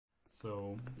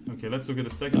So, okay, let's look at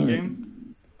the second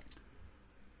game.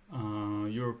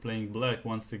 You're playing black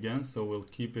once again, so we'll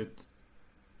keep it.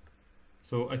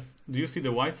 So, do you see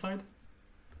the white side?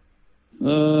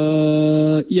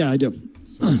 Yeah, I do.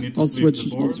 So we need to I'll flip switch. the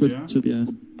board, I'll switch. yeah? Yeah.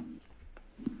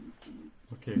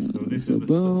 Okay, so this So is the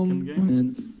boom, second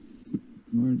game.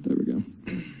 and there we go.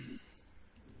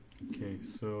 Okay,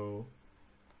 so.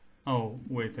 Oh,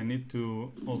 wait, I need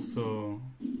to also.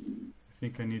 I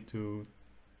think I need to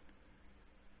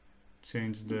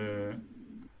change the.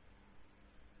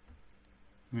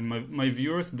 I mean, my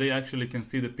viewers, they actually can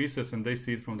see the pieces and they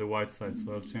see it from the white side,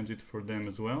 so I'll change it for them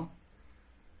as well.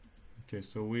 Okay,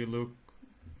 so we look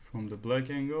from the black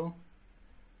angle.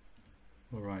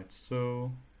 Alright,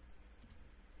 so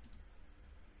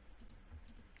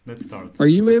let's start. Are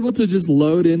you able to just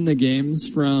load in the games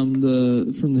from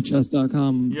the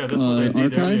chess.com Yeah, that's what I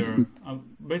did archive? earlier.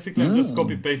 Basically, I'm just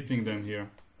copy pasting them here.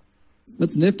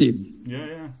 That's nifty.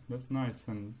 Yeah, that's nice,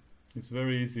 and it's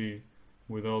very easy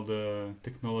with all the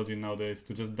technology nowadays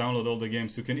to just download all the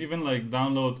games. You can even like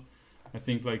download, I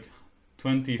think like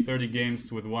 20, 30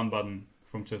 games with one button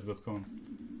from chess.com.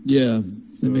 Yeah,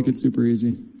 So, they make it super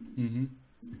easy.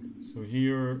 So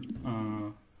here,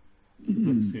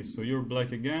 let's see. So you're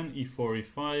black again, e4,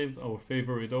 e5, our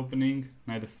favorite opening,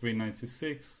 knight f3, knight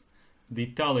c6. The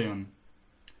Italian,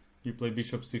 you play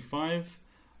bishop c5.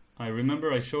 I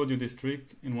remember I showed you this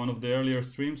trick in one of the earlier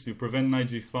streams. You prevent knight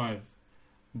g5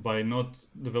 by not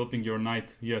developing your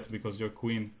knight yet because your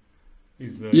queen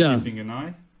is keeping an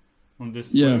eye on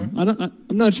this square. Yeah,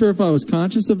 I'm not sure if I was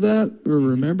conscious of that or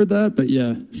remembered that, but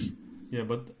yeah. Yeah,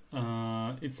 but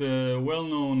it's a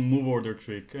well-known move order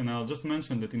trick, and I'll just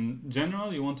mention that in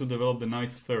general you want to develop the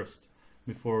knights first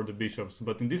before the bishops,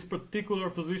 but in this particular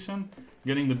position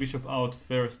getting the bishop out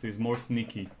first is more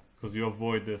sneaky because you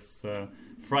avoid this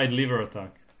fried liver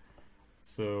attack.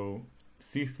 So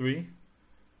c3,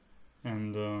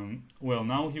 and well,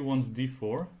 now he wants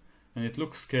d4 and it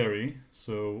looks scary,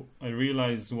 so I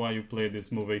realize why you played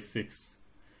this move a6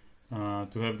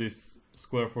 to have this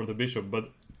square for the bishop,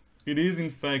 but it is in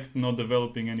fact not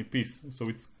developing any piece, so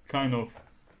it's kind of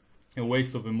a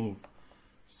waste of a move.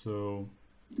 So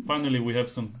finally we have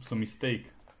some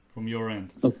mistake from your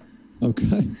end. Oh,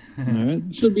 okay. All right.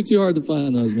 Shouldn't be too hard to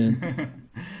find those, man.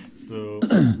 So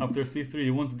after c3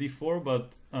 he wants d4,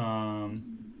 but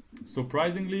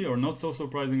surprisingly or not so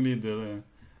surprisingly,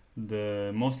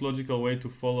 the most logical way to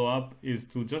follow up is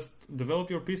to just develop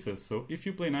your pieces. So if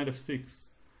you play knight f6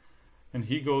 and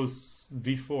he goes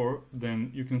d4,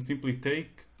 then you can simply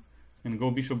take and go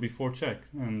bishop b4 check.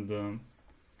 And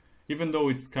even though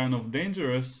it's kind of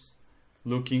dangerous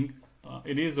looking,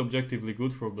 it is objectively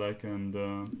good for black, and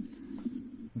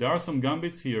there are some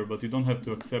gambits here, but you don't have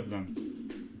to accept them.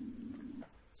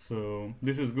 So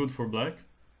this is good for black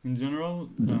in general.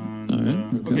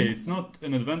 And, okay, it's not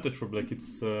an advantage for black.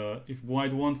 It's if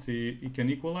white wants, he can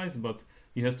equalize, but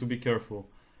he has to be careful.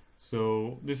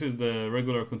 So this is the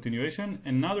regular continuation.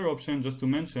 Another option, just to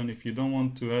mention, if you don't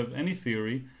want to have any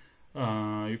theory,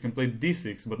 you can play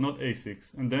d6, but not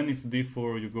a6. And then if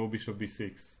d4, you go bishop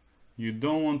b6. You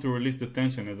don't want to release the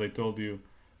tension, as I told you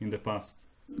in the past.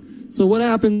 So what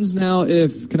happens now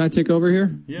if... Can I take over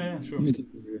here? Yeah, sure. Let me take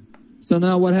over here. So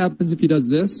now what happens if he does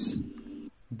this?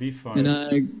 d5. And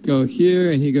I go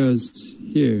here, and he goes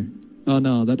here. Oh,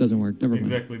 no, that doesn't work. Never mind.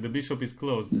 Exactly. The bishop is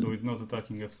closed, so he's not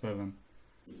attacking f7.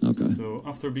 Okay. So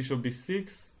after bishop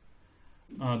b6,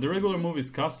 the regular move is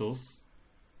castles.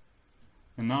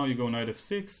 And now you go knight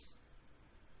f6.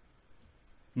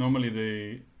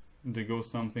 Normally they go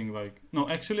something like... No,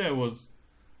 actually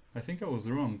I think I was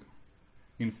wrong,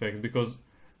 in fact, because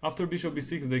after bishop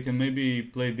b6 they can maybe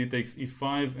play d takes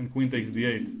e5 and queen takes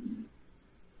d8.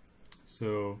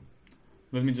 So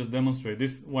let me just demonstrate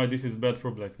why this is bad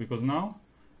for black, because now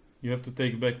you have to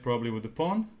take back probably with the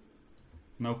pawn.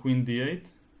 Now queen d8,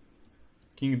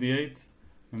 king d8,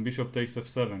 and bishop takes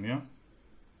f7, yeah?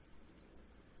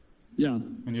 Yeah.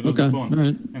 And you lose the pawn. All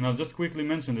right. And I'll just quickly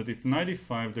mention that if knight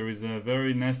e5, there is a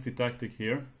very nasty tactic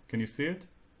here. Can you see it?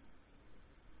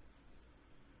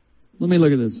 Let me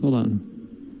look at this. Hold on.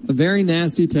 A very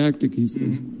nasty tactic, he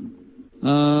says.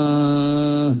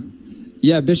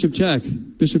 Yeah, bishop check.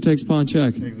 Bishop takes pawn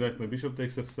check. Exactly. Bishop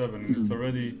takes f7, and it's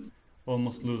already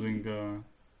almost losing,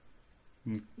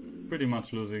 pretty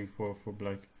much losing for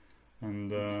black.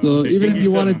 And so okay, even king if you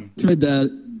e7. want to trade that,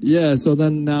 yeah. So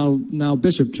then now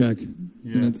bishop check,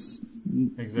 Yeah, and it's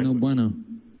exactly. no bueno.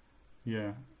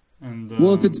 Yeah, and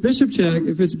Well, if it's bishop check,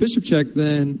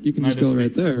 then you can just go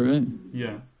right there, right?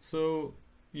 Yeah. So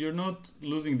you're not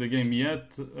losing the game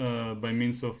yet by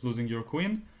means of losing your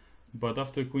queen, but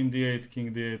after queen d8,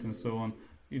 king d8, and so on,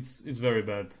 it's very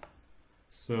bad.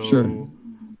 So Sure.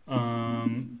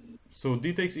 so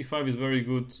d takes e5 is very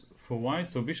good for white.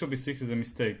 So bishop b6 is a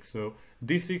mistake. So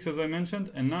d6 as I mentioned,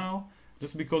 and now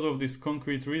just because of this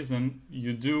concrete reason,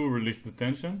 you do release the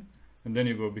tension, and then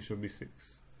you go bishop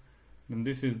b6. Then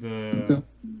this is the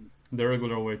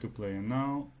regular way to play. And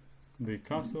now the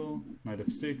castle, knight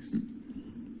f6.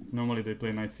 Normally they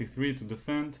play knight c3 to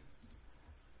defend.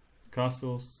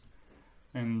 Castles.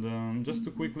 And just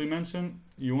to quickly mention,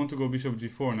 you want to go bishop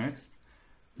g4 next.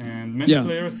 And many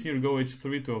players here go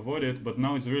h3 to avoid it, but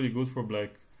now it's really good for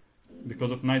black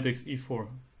because of knight takes e4,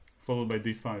 followed by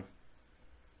d5.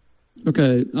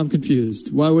 Okay, I'm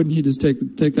confused. Why wouldn't he just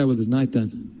take that with his knight then?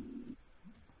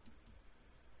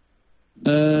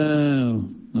 Oh,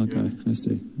 okay, yeah. I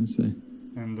see.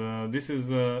 And this is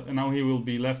and now he will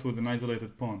be left with an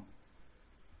isolated pawn.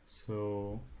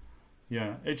 So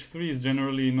yeah, h3 is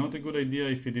generally not a good idea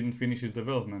if he didn't finish his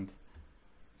development.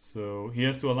 So he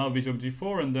has to allow bishop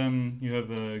g4, and then you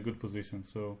have a good position.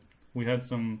 So we had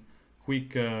some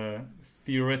quick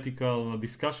theoretical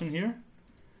discussion here.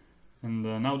 And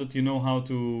now that you know how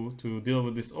to deal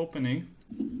with this opening,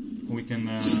 we can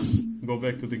go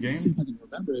back to the game. See if I can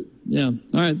remember it. Yeah,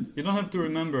 all right. You don't have to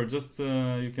remember, just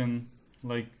you can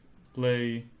like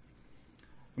play.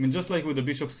 I mean, just like with the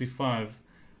bishop c5,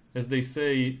 as they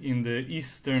say in the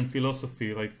Eastern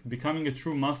philosophy, like becoming a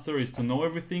true master is to know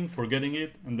everything, forgetting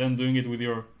it, and then doing it with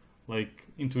your like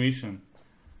intuition,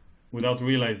 without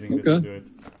realizing that you do it.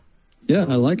 So, yeah,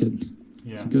 I like it.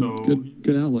 Yeah, it's a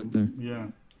good outlook there. Yeah.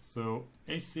 So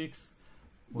a6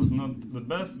 was not the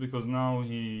best because now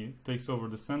he takes over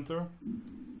the center,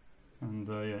 and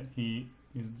yeah, he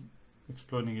is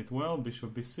exploiting it well.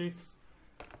 Bishop b6,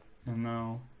 and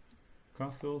now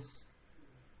castles.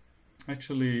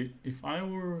 Actually, if I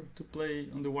were to play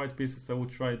on the white pieces, I would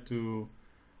try to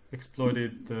exploit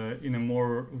it in a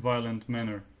more violent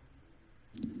manner.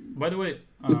 By the way,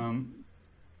 I'm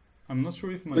not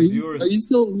sure if my viewers...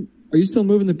 Are you still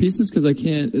moving the pieces? Because I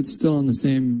can't. It's still on the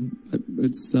same.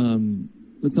 It's on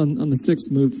the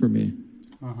sixth move for me.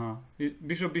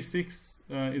 Bishop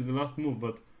b6 is the last move,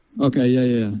 but... Okay,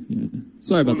 yeah.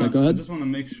 Sorry about that. Go ahead. I just want to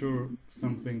make sure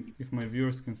something. If my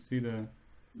viewers can see the...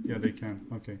 Yeah, they can.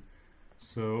 Okay.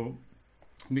 So,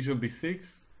 bishop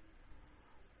b6.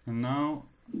 And now...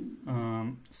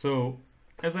 so,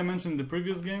 as I mentioned in the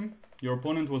previous game, your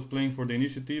opponent was playing for the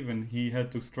initiative and he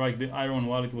had to strike the iron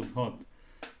while it was hot.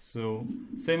 So,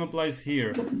 same applies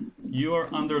here. You are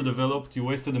underdeveloped, you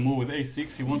wasted a move with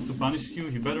a6, he wants to punish you,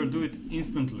 he better do it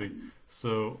instantly.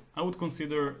 So, I would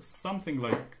consider something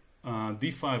like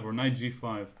d5 or knight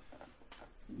g5.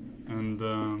 And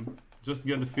just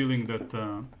get the feeling that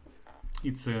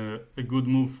it's a good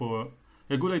move for...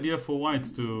 a good idea for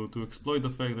white to exploit the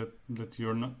fact that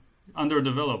you're not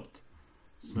underdeveloped.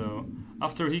 So,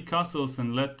 after he castles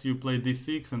and let you play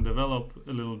d6 and develop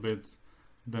a little bit,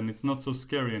 then it's not so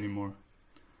scary anymore.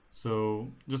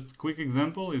 So, just a quick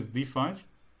example is d5.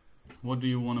 What do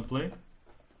you want to play?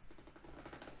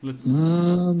 Let's...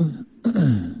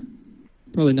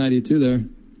 probably 92 there.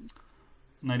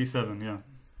 97, yeah.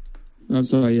 I'm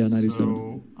sorry, yeah,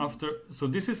 97. So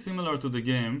this is similar to the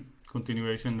game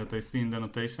continuation that I see in the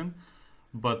notation,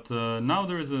 but now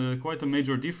there is quite a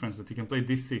major difference that you can play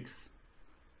d6,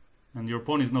 and your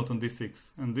pawn is not on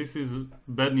d6, and this is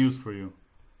bad news for you.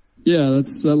 Yeah,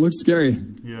 that looks scary.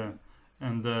 Yeah,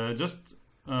 and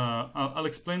I'll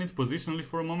explain it positionally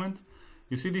for a moment.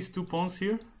 You see these two pawns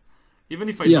here? Even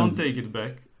if I don't take it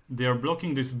back, they are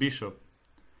blocking this bishop.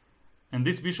 And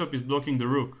this bishop is blocking the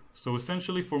rook. So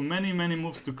essentially for many, many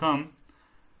moves to come,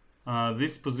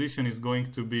 this position is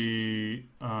going to be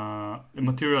a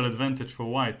material advantage for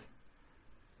white.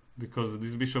 Because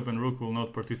this bishop and rook will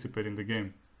not participate in the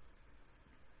game.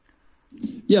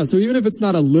 Yeah, so even if it's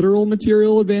not a literal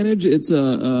material advantage, it's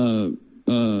a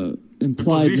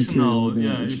implied material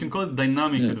advantage. Yeah, you can call it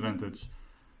dynamic advantage.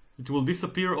 It will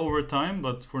disappear over time,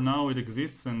 but for now it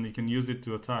exists and you can use it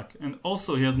to attack. And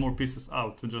also he has more pieces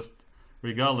out to just,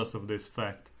 regardless of this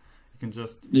fact, you can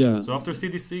just... Yeah. So after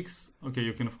cd6, okay,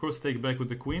 you can of course take back with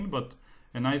the queen, but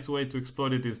a nice way to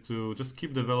exploit it is to just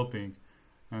keep developing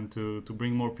and to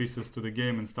bring more pieces to the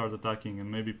game and start attacking and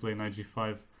maybe play knight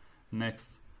g5 next.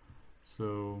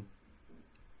 So,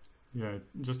 yeah, it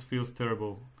just feels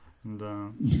terrible. And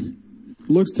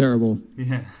looks terrible.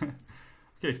 Yeah.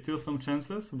 Okay, still some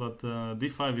chances, but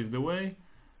d5 is the way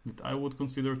that I would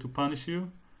consider to punish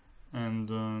you.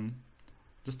 And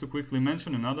just to quickly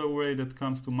mention, another way that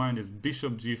comes to mind is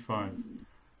bishop g5.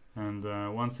 And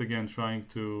once again, trying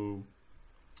to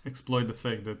exploit the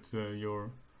fact that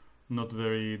you're not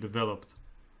very developed.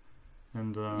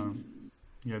 And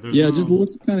Yeah, there's Yeah, no... it just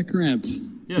looks kind of cramped.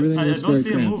 Yeah, Everything I looks don't very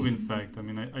see cramped. a move, in fact. I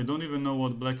mean, I don't even know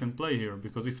what black can play here,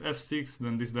 because if f6,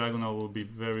 then this diagonal will be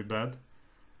very bad,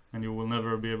 and you will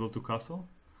never be able to castle.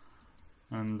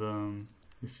 And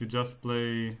if you just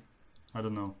play, I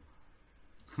don't know,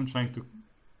 I'm trying to,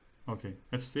 okay,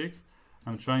 f6,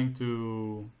 I'm trying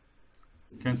to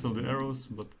cancel the arrows,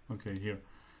 but okay, here.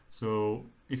 So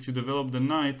if you develop the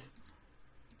knight,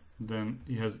 then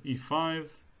he has e5,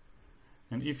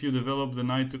 and if you develop the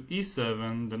knight to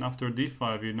e7, then after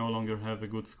d5 you no longer have a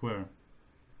good square.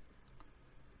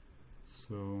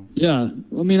 So Yeah,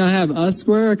 I mean, I have a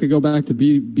square. I could go back to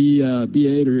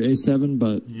b8 or a7,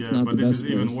 but yeah, it's not but the this best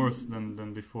is even squares. worse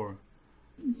than before.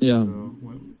 Yeah. So,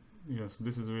 well, yeah, so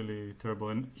this is really terrible.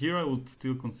 And here I would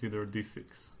still consider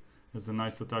d6 as a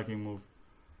nice attacking move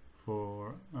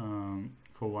for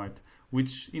white,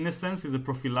 which in a sense is a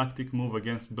prophylactic move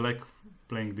against black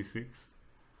playing d6.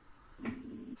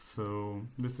 So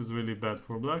this is really bad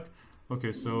for black.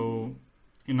 Okay, so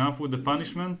enough with the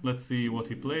punishment. Let's see what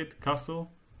he played.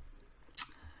 Castle.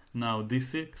 Now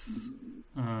d6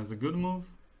 is a good move.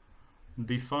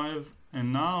 d5,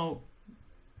 and now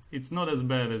it's not as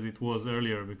bad as it was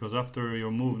earlier, because after your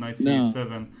move knight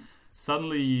c7,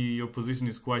 suddenly your position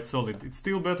is quite solid. It's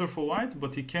still better for white,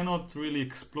 but he cannot really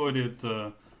exploit it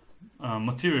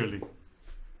materially.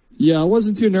 Yeah, I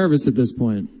wasn't too nervous at this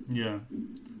point. Yeah.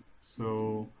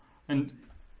 So, and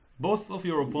both of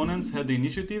your opponents had the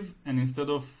initiative, and instead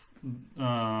of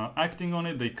acting on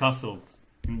it, they castled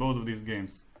in both of these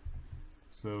games.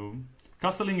 So,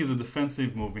 castling is a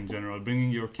defensive move in general,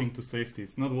 bringing your king to safety.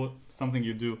 It's not something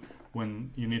you do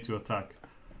when you need to attack.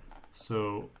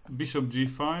 So, bishop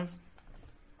g5.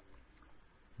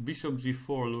 Bishop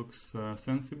g4 looks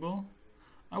sensible.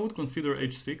 I would consider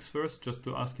h6 first, just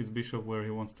to ask his bishop where he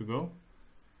wants to go.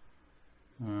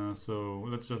 So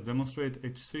let's just demonstrate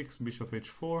h6, bishop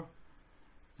h4,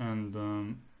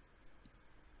 and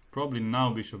probably now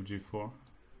bishop g4.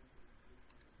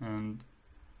 And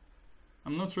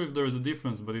I'm not sure if there is a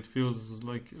difference, but it feels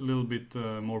like a little bit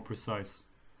more precise,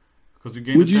 because you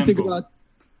gain Would the you tempo.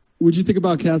 Would you think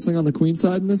about castling on the queen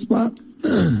side in this spot?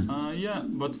 Yeah,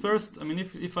 but first, I mean,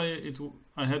 if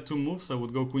I had two moves, I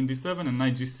would go queen d7 and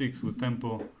knight g6 with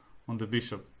tempo on the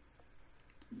bishop.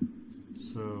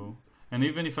 So, and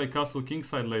even if I castle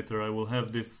kingside later, I will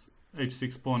have this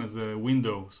h6 pawn as a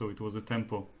window, so it was a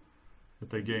tempo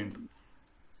that I gained.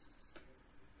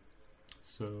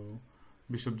 So,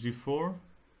 bishop g4,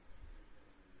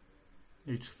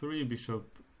 h3,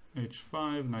 bishop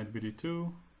h5, knight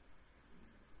bd2.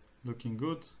 Looking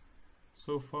good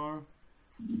so far.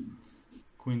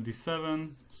 Queen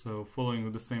d7, so following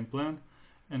with the same plan.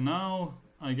 And now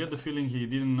I get the feeling he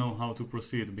didn't know how to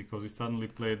proceed, because he suddenly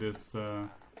played this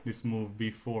this move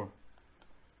b4.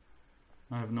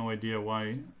 I have no idea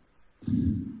why.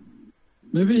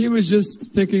 Maybe he was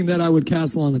just thinking that I would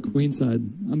castle on the queen side.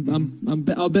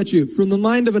 I'll bet you, from the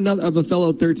mind of a fellow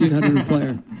 1300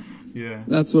 player. Yeah.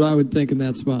 That's what I would think in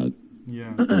that spot.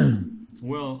 Yeah.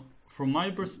 Well, from my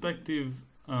perspective,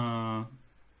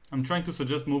 I'm trying to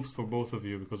suggest moves for both of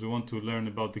you, because we want to learn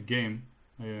about the game,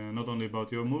 not only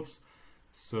about your moves.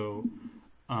 So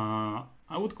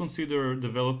I would consider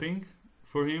developing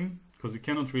for him, because he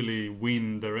cannot really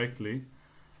win directly,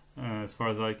 as far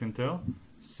as I can tell.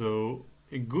 So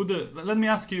a good, let me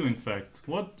ask you, in fact,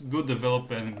 what good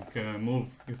developing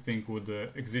move you think would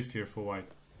exist here for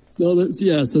white? So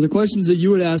so the questions that you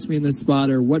would ask me in this spot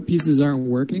are what pieces aren't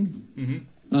working.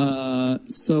 Mm-hmm.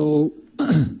 So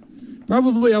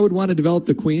probably I would want to develop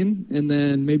the queen, and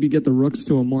then maybe get the rooks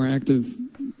to a more active,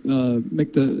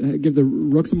 give the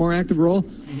rooks a more active role.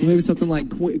 Mm-hmm. So maybe something like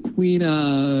queen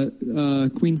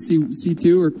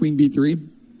c2 or queen b3.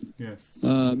 Yes.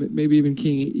 Maybe even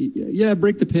king. Yeah,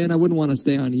 break the pin. I wouldn't want to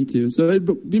stay on e2. So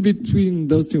it'd be between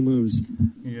those two moves.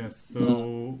 Yes.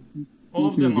 So all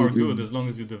of them are good as long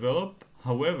as you develop.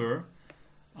 However,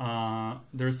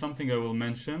 there is something I will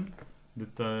mention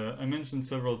that I mentioned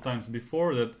several times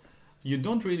before, that you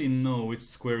don't really know which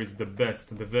square is the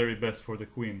best, the very best for the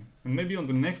queen. And maybe on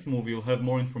the next move you'll have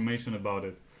more information about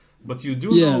it. But you do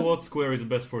know what square is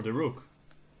best for the rook.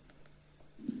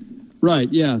 Right,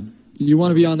 yeah. You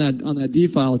want to be on that d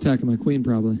file attacking my queen,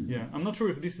 probably. Yeah, I'm not sure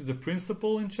if this is a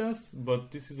principle in chess, but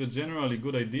this is a generally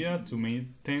good idea to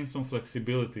maintain some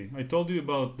flexibility. I told you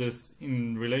about this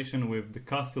in relation with the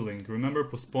castling. Remember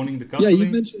postponing the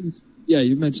castling? Yeah,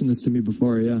 you mentioned this to me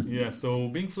before, yeah. Yeah, so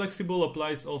being flexible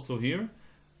applies also here.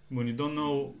 When you don't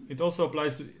know, it also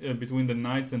applies between the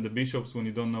knights and the bishops when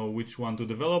you don't know which one to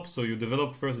develop. So you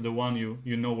develop first the one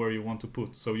you know where you want to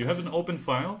put. So you have an open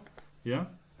file, yeah?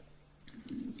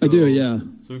 I do, yeah.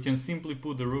 So you can simply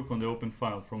put the rook on the open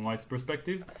file from white's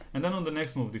perspective, and then on the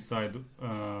next move decide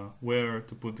where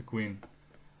to put the queen.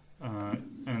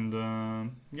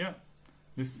 Yeah,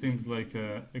 this seems like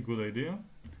a good idea.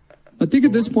 I think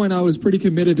at this point I was pretty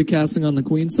committed to castling on the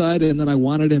queen side, and then I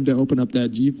wanted him to open up that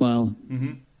G file.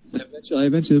 Mm-hmm. I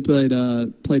eventually played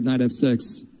knight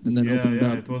f6 and then opened it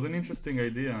up. It was an interesting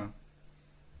idea.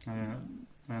 I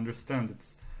understand.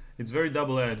 It's very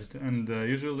double-edged, and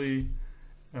usually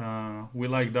we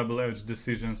like double-edged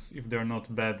decisions if they're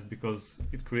not bad because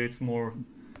it creates more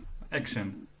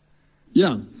action.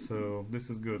 Yeah. So this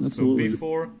is good. Absolutely.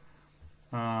 So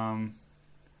b4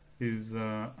 is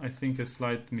I think a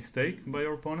slight mistake by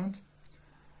your opponent.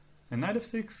 And knight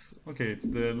f6, okay, it's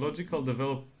the logical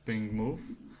developing move,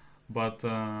 but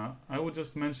I would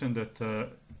just mention that,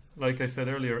 like I said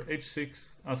earlier,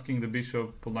 h6, asking the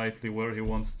bishop politely where he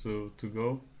wants to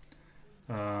go,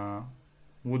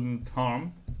 wouldn't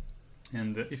harm.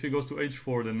 And if he goes to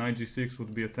h4, then knight g6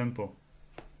 would be a tempo.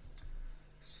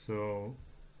 So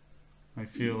I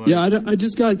feel like... Yeah, I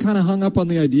just got kind of hung up on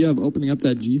the idea of opening up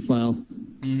that G file.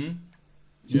 Mm-hmm.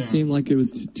 Just seemed like it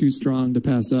was too strong to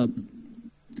pass up.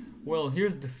 Well,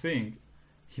 here's the thing.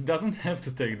 He doesn't have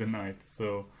to take the knight,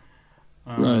 so...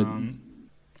 Right.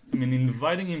 I mean,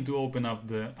 inviting him to open up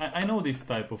the... I know this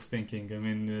type of thinking. I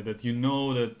mean, that you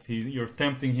know that you're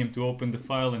tempting him to open the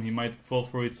file and he might fall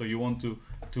for it, so you want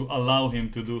to allow him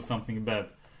to do something bad.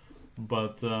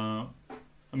 But, I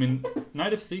mean,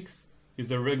 knight f6 is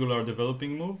a regular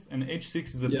developing move, and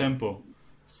h6 is a tempo.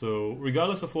 So,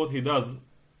 regardless of what he does,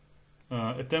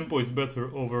 a tempo is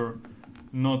better over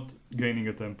not gaining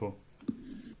a tempo.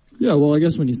 Yeah, well, I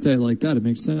guess when you say it like that, it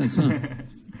makes sense, huh?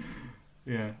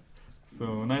 Yeah.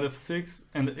 So knight f6,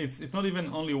 and it's not even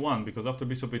only one, because after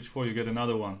bishop h4 you get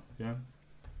another one. Yeah.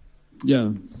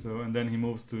 Yeah. So and then he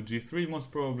moves to g3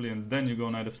 most probably, and then you go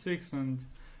knight f6, and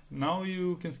now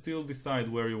you can still decide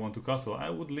where you want to castle. I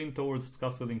would lean towards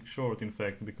castling short, in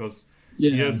fact, because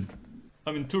he has,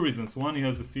 I mean, two reasons. One, he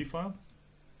has the c file,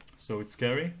 so it's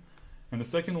scary. And the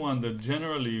second one, that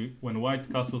generally when white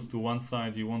castles to one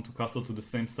side, you want to castle to the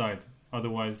same side.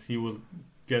 Otherwise, he will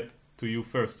get to you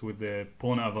first with the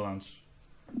pawn avalanche.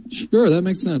 Sure, that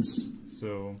makes sense.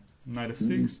 So, knight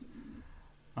f6.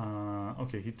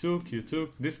 Okay, he took, you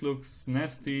took. This looks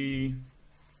nasty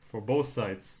for both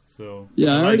sides. So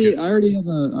yeah, I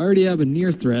already have a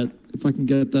near threat. If I can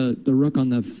get the rook on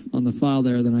the file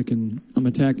there, then I'm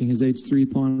attacking his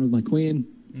h3 pawn with my queen.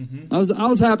 Mm-hmm. I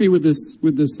was happy with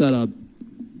this setup.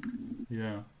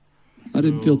 Yeah. I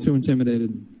didn't feel too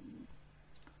intimidated.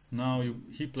 Now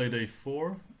he played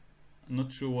a4. I'm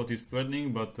not sure what he's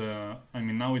threatening, but I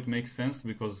mean now it makes sense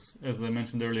because, as I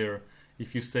mentioned earlier,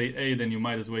 if you say A, then you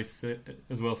might as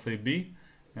well say B,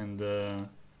 and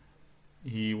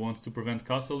he wants to prevent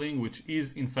castling, which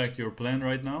is in fact your plan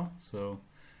right now. So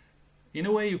in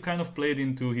a way, you kind of played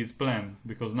into his plan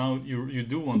because now you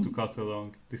do want to castle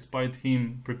long, despite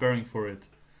him preparing for it.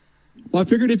 Well, I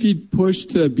figured if he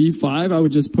pushed to b5, I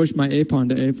would just push my a pawn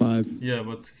to a5. Yeah,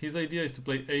 but his idea is to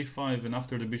play a5 and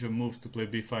after the bishop moves to play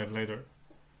b5 later.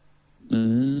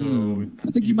 So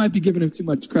I think you might be giving him too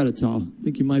much credit, Tal. I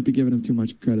think you might be giving him too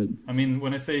much credit. I mean,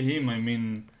 when I say him, I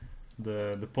mean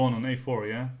the pawn on a4,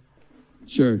 yeah?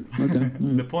 Sure, okay.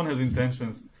 The pawn has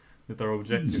intentions that are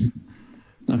objective.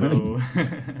 So,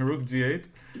 rook g8.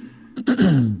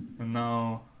 And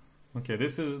now... Okay,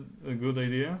 this is a good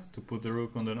idea to put the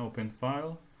rook on an open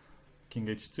file. King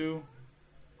h2.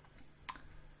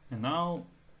 And now,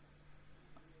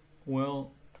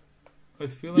 well, I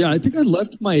feel like... Yeah, I think I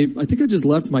just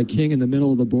left my king in the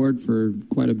middle of the board for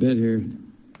quite a bit here.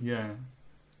 Yeah.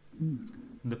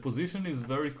 The position is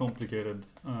very complicated.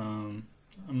 I'm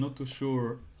not too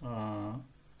sure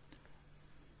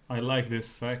I like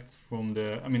this fact from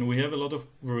the... I mean, we have a lot of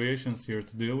variations here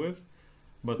to deal with.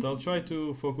 But I'll try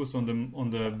to focus on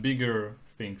the bigger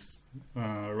things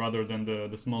rather than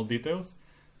the small details.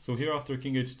 So here after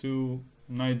king h2,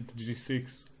 knight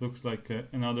g6 looks like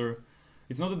another...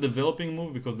 It's not a developing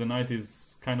move because the knight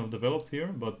is kind of developed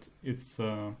here, but it's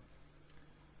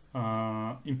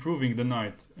improving the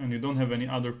knight, and you don't have any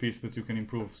other piece that you can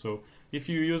improve. So if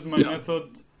you use my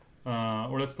method,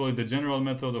 or let's call it the general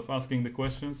method of asking the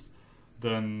questions,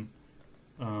 then...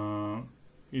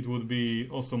 it would be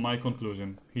also my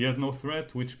conclusion. He has no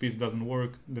threat. Which piece doesn't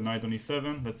work? The knight on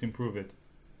e7. Let's improve it.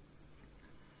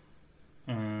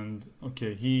 And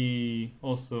okay, he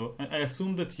also... I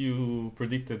assume that you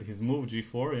predicted his move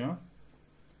g4, yeah?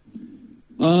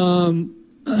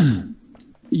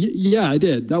 Yeah, I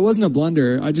did. That wasn't a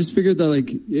blunder. I just figured that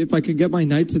like if I could get my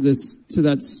knight to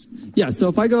yeah. So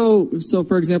if I go, so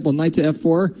for example, knight to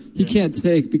f4, he can't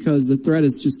take because the threat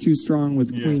is just too strong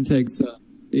with queen takes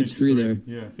h3 there.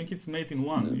 Yeah, I think it's mate in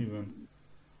one even.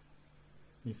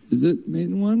 Is it mate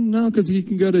in one? No, because he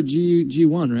can go to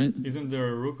g1, right? Isn't there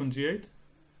a rook on g8?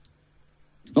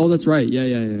 Oh, that's right.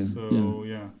 Yeah. So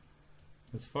yeah,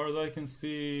 as far as I can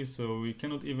see, so we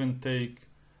cannot even take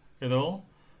at all.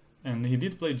 And he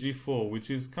did play g4,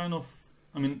 which is kind of,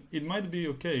 I mean, it might be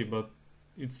okay, but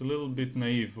it's a little bit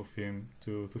naive of him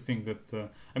to think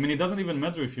that, I mean, it doesn't even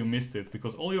matter if you missed it,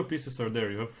 because all your pieces are there.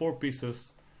 You have 4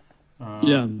 pieces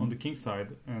on the king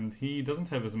side, and he doesn't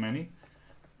have as many.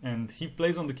 And he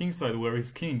plays on the king side where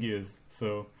his king is,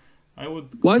 so I would...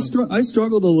 Well, I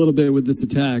struggled a little bit with this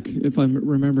attack, if I'm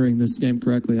remembering this game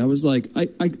correctly. I was like,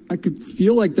 I could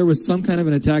feel like there was some kind of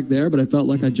an attack there, but I felt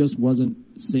like I just wasn't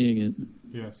seeing it.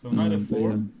 Yeah, so knight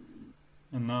f4,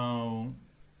 and now,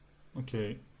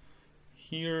 okay,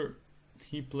 here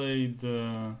he played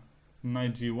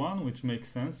knight g1, which makes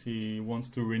sense. He wants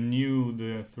to renew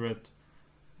the threat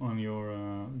on your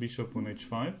bishop on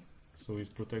h5, so he's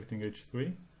protecting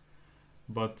h3.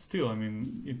 But still, I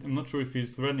mean, I'm not sure if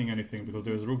he's threatening anything, because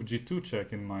there's rook g2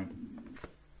 check in mind.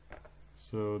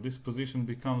 So this position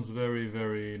becomes very,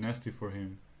 very nasty for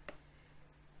him.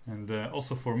 And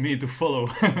also for me to follow.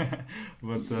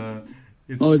 But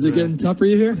it's, is it getting tough for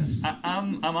you here?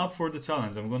 I'm up for the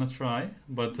challenge. I'm gonna try.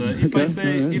 But if I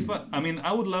say, I mean,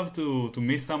 I would love to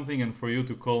miss something and for you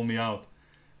to call me out.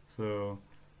 So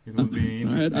it would be interesting.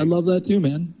 All right, I love that too,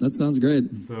 man. That sounds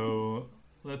great. So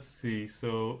let's see.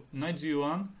 So knight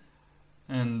g1,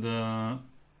 and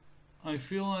I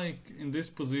feel like in this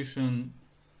position.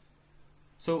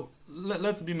 So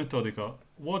let's be methodical.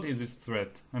 What is his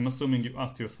threat? I'm assuming you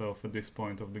asked yourself at this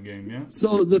point of the game, yeah?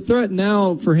 So the threat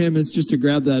now for him is just to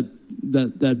grab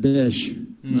that bish,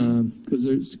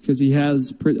 because he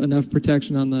has enough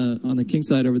protection on the king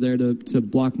side over there to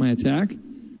block my attack,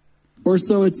 or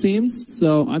so it seems.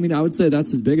 So I mean, I would say that's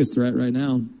his biggest threat right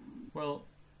now. Well,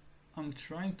 I'm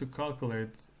trying to calculate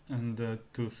and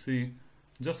to see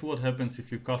just what happens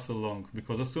if you castle long,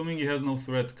 because assuming he has no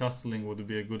threat, castling would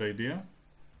be a good idea.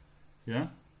 Yeah,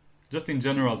 just in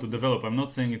general to develop. I'm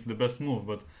not saying it's the best move,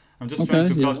 but I'm just trying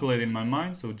to calculate in my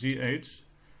mind. So gh,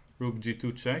 rook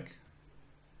g2 check,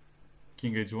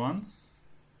 king h1,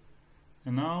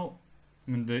 and now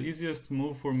I mean the easiest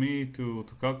move for me to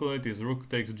calculate is rook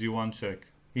takes g1 check.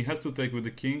 He has to take with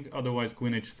the king, otherwise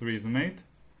queen h3 is mate,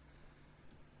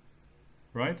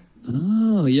 right?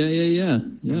 Oh yeah.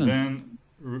 And then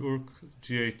rook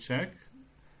g8 check.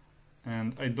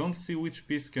 And I don't see which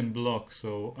piece can block,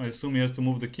 so I assume he has to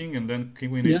move the king, and then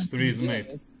queen h3 is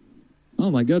mate.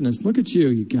 Oh my goodness! Look at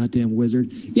you goddamn wizard!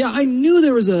 Yeah, I knew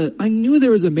there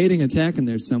was a mating attack in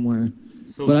there somewhere,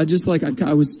 so, but I just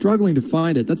I was struggling to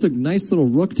find it. That's a nice little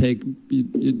rook take.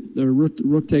 The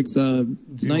rook takes a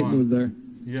knight move there.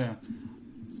 Yeah,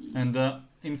 and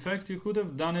in fact you could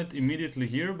have done it immediately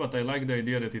here, but I like the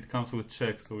idea that it comes with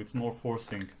check, so it's more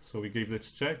forcing. So we gave that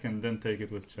check and then take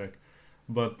it with check.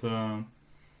 But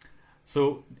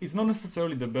so it's not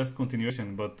necessarily the best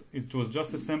continuation, but it was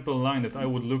just a sample line that I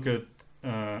would look at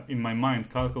in my mind,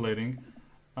 calculating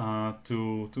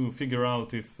to figure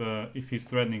out if he's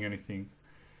threatening anything.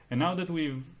 And now that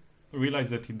we've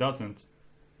realized that he doesn't,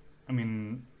 I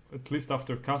mean, at least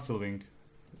after castling,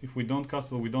 if we don't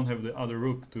castle, we don't have the other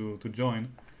rook to join.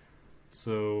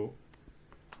 So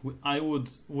I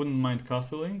wouldn't mind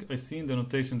castling. I see in the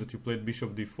notation that you played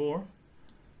bishop d4.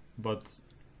 But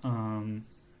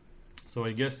so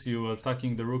I guess you are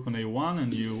attacking the rook on a1,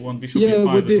 and you want bishop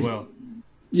e5 as well.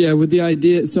 Yeah, with the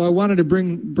idea. So I wanted to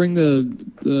bring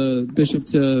the bishop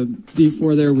to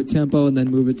d4 there with tempo, and then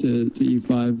move it to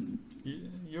e5.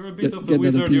 You're a bit of a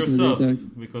wizard yourself,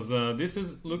 because this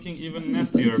is looking even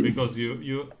nastier, because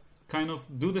you kind of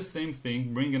do the same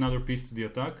thing, bring another piece to the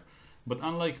attack, but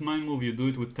unlike my move, you do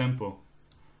it with tempo.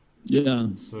 Yeah.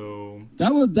 So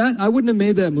that I wouldn't have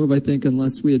made that move, I think,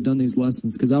 unless we had done these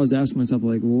lessons, because I was asking myself,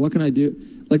 like, well, what can I do?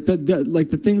 Like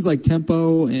the things like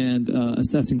tempo and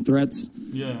assessing threats.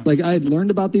 Yeah. Like I had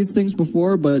learned about these things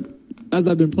before, but as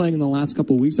I've been playing in the last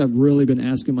couple of weeks, I've really been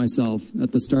asking myself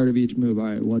at the start of each move, all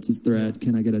right, what's his threat?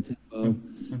 Can I get a tempo?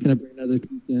 Can I bring another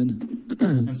piece in?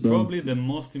 And probably the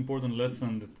most important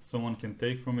lesson that someone can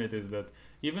take from it is that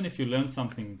even if you learn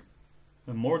something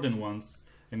more than once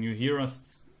and you hear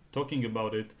us talking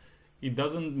about it, it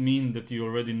doesn't mean that you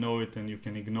already know it and you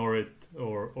can ignore it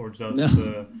or just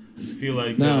feel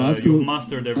like you've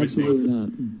mastered everything.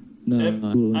 Absolutely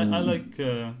not. I like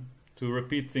to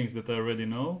repeat things that I already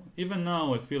know. Even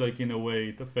now, I feel like in a way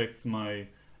it affects my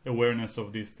awareness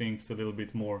of these things a little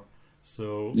bit more.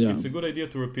 So Yeah. it's a good idea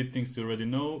to repeat things you already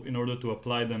know in order to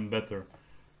apply them better.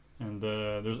 And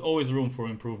there's always room for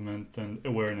improvement and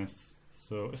awareness.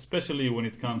 So especially when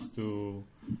it comes to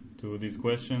these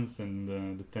questions and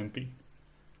the tempi.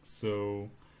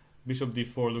 So bishop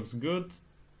d4 looks good.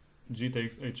 G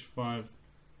takes h5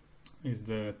 is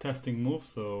the testing move,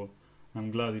 so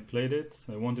I'm glad he played it.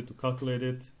 I wanted to calculate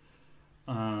it.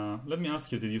 Let me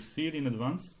ask you, did you see it in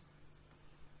advance?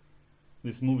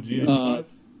 This move gh5?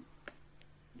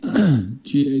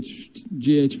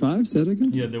 GH5, say that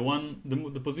again? Yeah,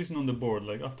 the position on the board,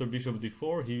 like after bishop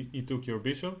d4, he took your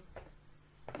bishop.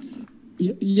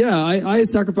 Yeah, I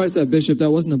sacrificed that bishop.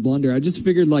 That wasn't a blunder. I just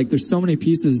figured like there's so many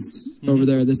pieces over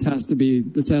there. This has to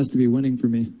be winning for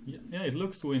me. Yeah, it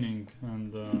looks winning,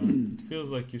 and it feels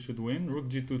like you should win. Rook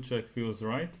g2 check feels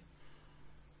right.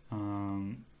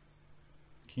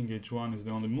 King h1 is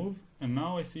the only move, and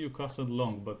now I see you castled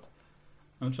long, but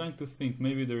I'm trying to think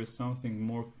maybe there is something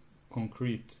more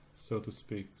concrete, so to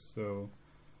speak. So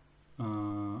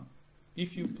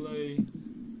if you play,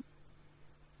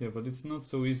 yeah, but it's not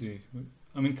so easy.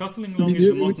 I mean, castling long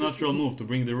is the most natural move to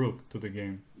bring the rook to the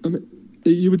game. I mean,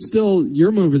 you would still,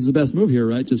 your move is the best move here,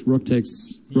 right? Just rook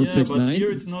takes but knight.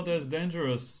 Here it's not as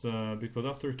dangerous because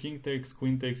after king takes,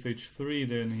 queen takes h3,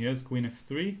 then he has queen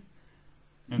f3,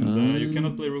 and you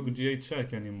cannot play rook g8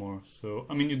 check anymore. So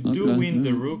I mean, you do win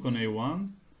the rook on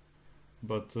a1,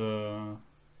 but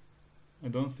I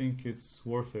don't think it's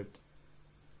worth it.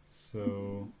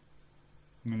 So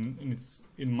I mean, and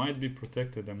it might be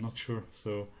protected. I'm not sure.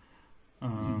 So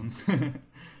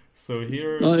so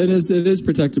here it is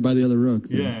protected by the other rook.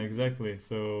 Though. Yeah, exactly.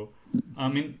 So I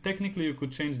mean, technically you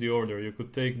could change the order. You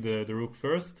could take the rook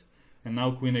first, and now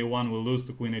queen a1 will lose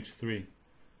to queen h3,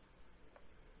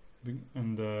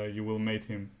 and you will mate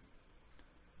him.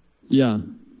 Yeah.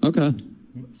 Okay.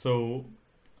 So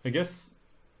I guess,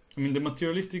 I mean, the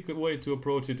materialistic way to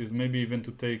approach it is maybe even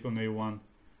to take on a1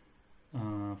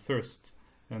 first,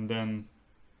 and then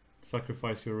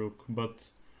sacrifice your rook.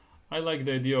 But I like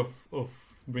the idea of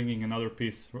bringing another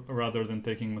piece rather than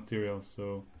taking material.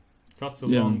 So castle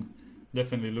long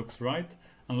definitely looks right,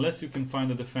 unless you can find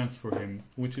a defense for him,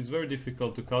 which is very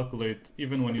difficult to calculate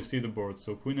even when you see the board.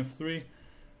 So queen f3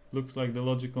 looks like the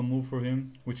logical move for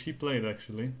him, which he played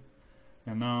actually.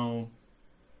 And now,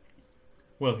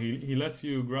 well, he lets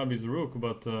you grab his rook,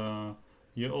 but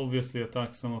he obviously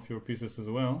attacks some of your pieces as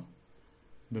well.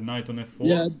 The knight on f4.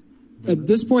 Yeah. At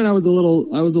this point, I was a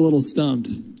little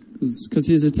stumped because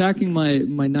he's attacking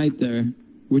my knight there,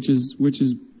 which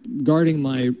is guarding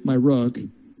my rook.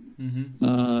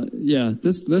 Yeah,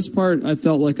 this part I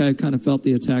felt like I kind of felt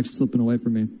the attack slipping away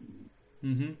from me.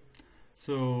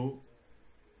 So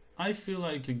I feel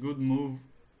like a good move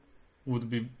would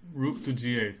be rook to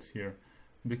g8 here,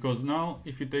 because now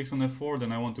if he takes on f4,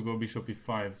 then I want to go bishop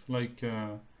e5, like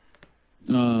I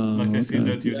see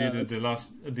that you did at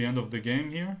the end of the game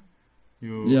here.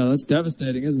 Yeah, that's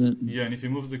devastating, isn't it? Yeah, and if he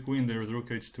moves the queen, there is rook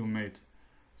h2 mate.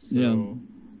 So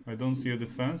I don't see a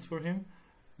defense for him.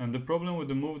 And the problem with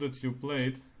the move that you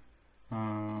played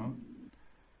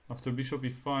after bishop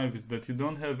e5 is that you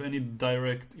don't have any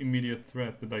direct immediate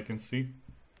threat that I can see,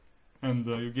 and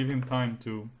you give him time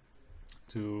to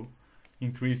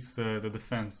increase the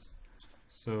defense.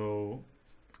 So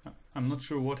I'm not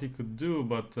sure what he could do,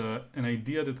 but an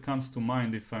idea that comes to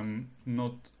mind, if I'm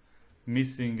not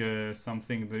missing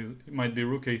something, it might be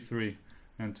rook a3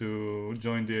 and to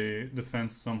join the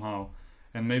defense somehow,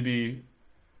 and maybe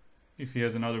if he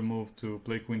has another move to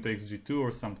play queen takes g2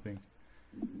 or something.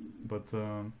 But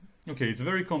okay, it's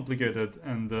very complicated,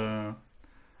 and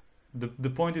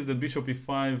the point is that bishop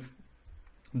e5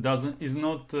 is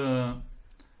not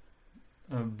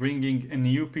bringing a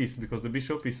new piece, because the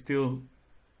bishop is still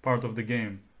part of the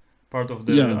game, part of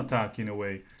the attack in a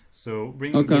way. So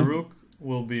bringing the rook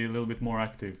will be a little bit more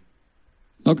active.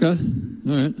 Okay,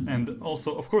 all right. And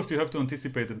also, of course, you have to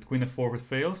anticipate that queen f4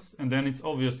 fails, and then it's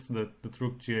obvious that the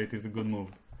rook g8 is a good move.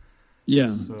 Yeah.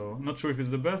 So I'm not sure if it's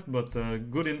the best, but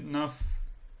good enough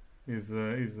is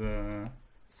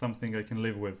something I can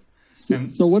live with.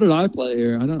 So what did I play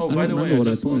here? I don't remember what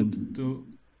I played.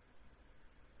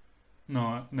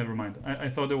 No, never mind. I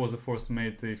thought there was a forced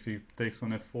mate if he takes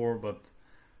on f4, but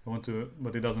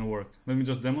but it doesn't work. Let me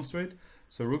just demonstrate.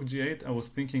 So rook g8, I was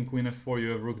thinking queen f4, you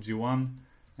have rook g1,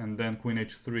 and then queen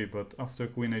h3, but after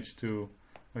queen h2,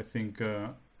 I think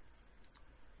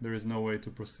there is no way to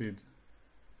proceed.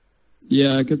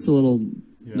 Yeah, it gets a little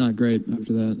not great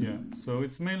after that. Yeah, so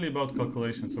it's mainly about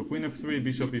calculation. So queen f3,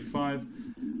 bishop e5,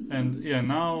 and yeah,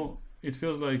 now it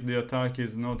feels like the attack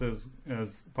is not as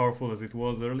powerful as it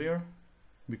was earlier,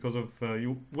 because of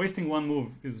you wasting one move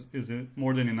is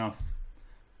more than enough.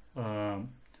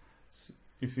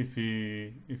 If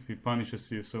he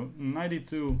punishes you. So knight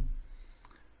e2,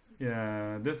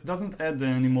 yeah, this doesn't add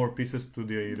any more pieces to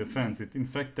the defense. It in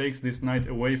fact takes this knight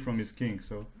away from his king,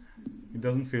 so it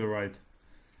doesn't feel right.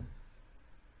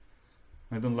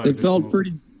 I don't like. It felt move.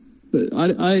 Pretty.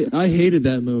 I hated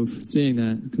that move, seeing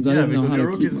that, because I didn't know how to keep it. Yeah,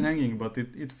 because the rook is hanging, but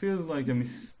it feels like a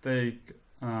mistake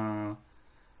from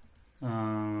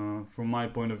my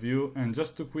point of view. And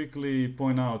just to quickly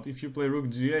point out, if you play rook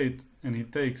g8 and he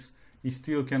takes, he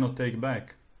still cannot take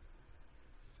back.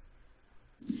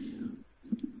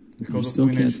 Because still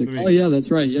can't take. Oh yeah,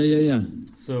 that's right. Yeah.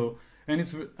 So, and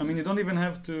it's, I mean, you don't even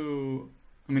have to,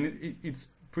 I mean, it's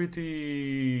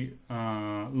pretty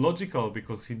logical,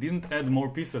 because he didn't add more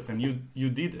pieces, and you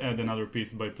did add another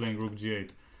piece by playing rook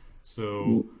g8.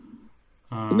 So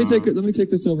let me take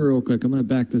this over real quick. I'm going to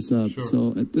back this up. Sure.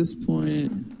 So at this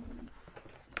point,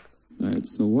 all right.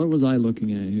 So what was I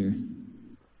looking at here?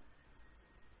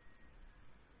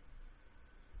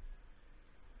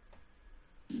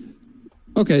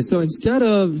 Okay, so instead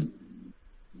of,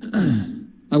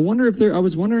 I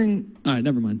was wondering, all right,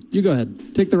 never mind. You go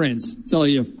ahead. Take the reins. It's all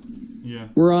you. Yeah.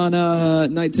 We're on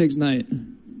knight takes knight.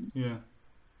 Yeah.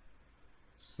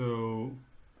 So,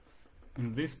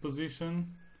 in this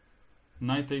position,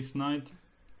 knight takes knight,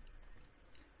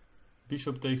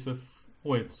 bishop takes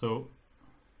wait, so,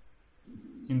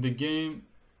 in the game,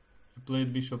 you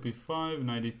played bishop e5,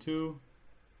 knight e2,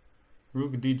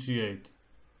 rook dg8.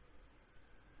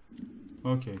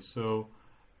 Okay, so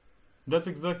that's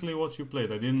exactly what you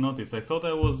played. I didn't notice. I thought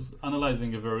I was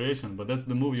analyzing a variation, but that's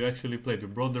the move you actually played. You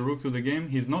brought the rook to the game.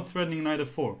 He's not threatening knight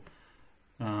f4.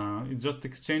 It's just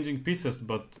exchanging pieces,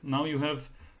 but now you have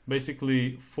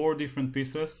basically 4 different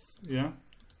pieces, in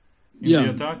the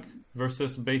attack,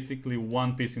 versus basically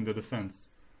 1 piece in the defense.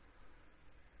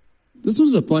 This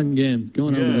was a fun game.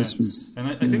 Going over this was... And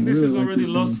I think this is already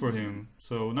lost for him.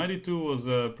 So knight e2 was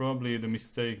probably the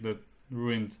mistake that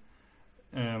ruined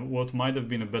what might have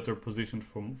been a better position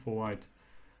for white.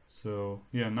 So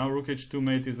yeah, now rook h2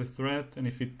 mate is a threat, and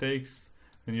if it takes,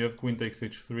 then you have queen takes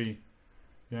h3.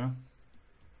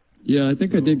 Yeah, I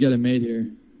think I did get a mate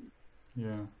here.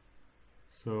 Yeah,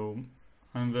 so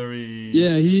I'm very...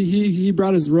 Yeah, he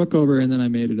brought his rook over, and then I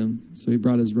mated him. So he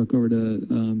brought his rook over to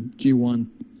g1.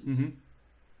 And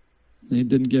he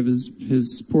didn't give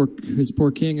his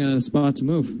poor king a spot to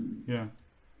move. Yeah.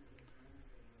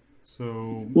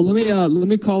 So, well, let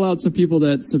me call out some people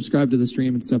that subscribe to the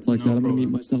stream and stuff like that. I'm going to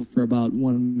mute myself for about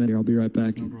 1 minute. I'll be right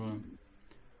back. No problem.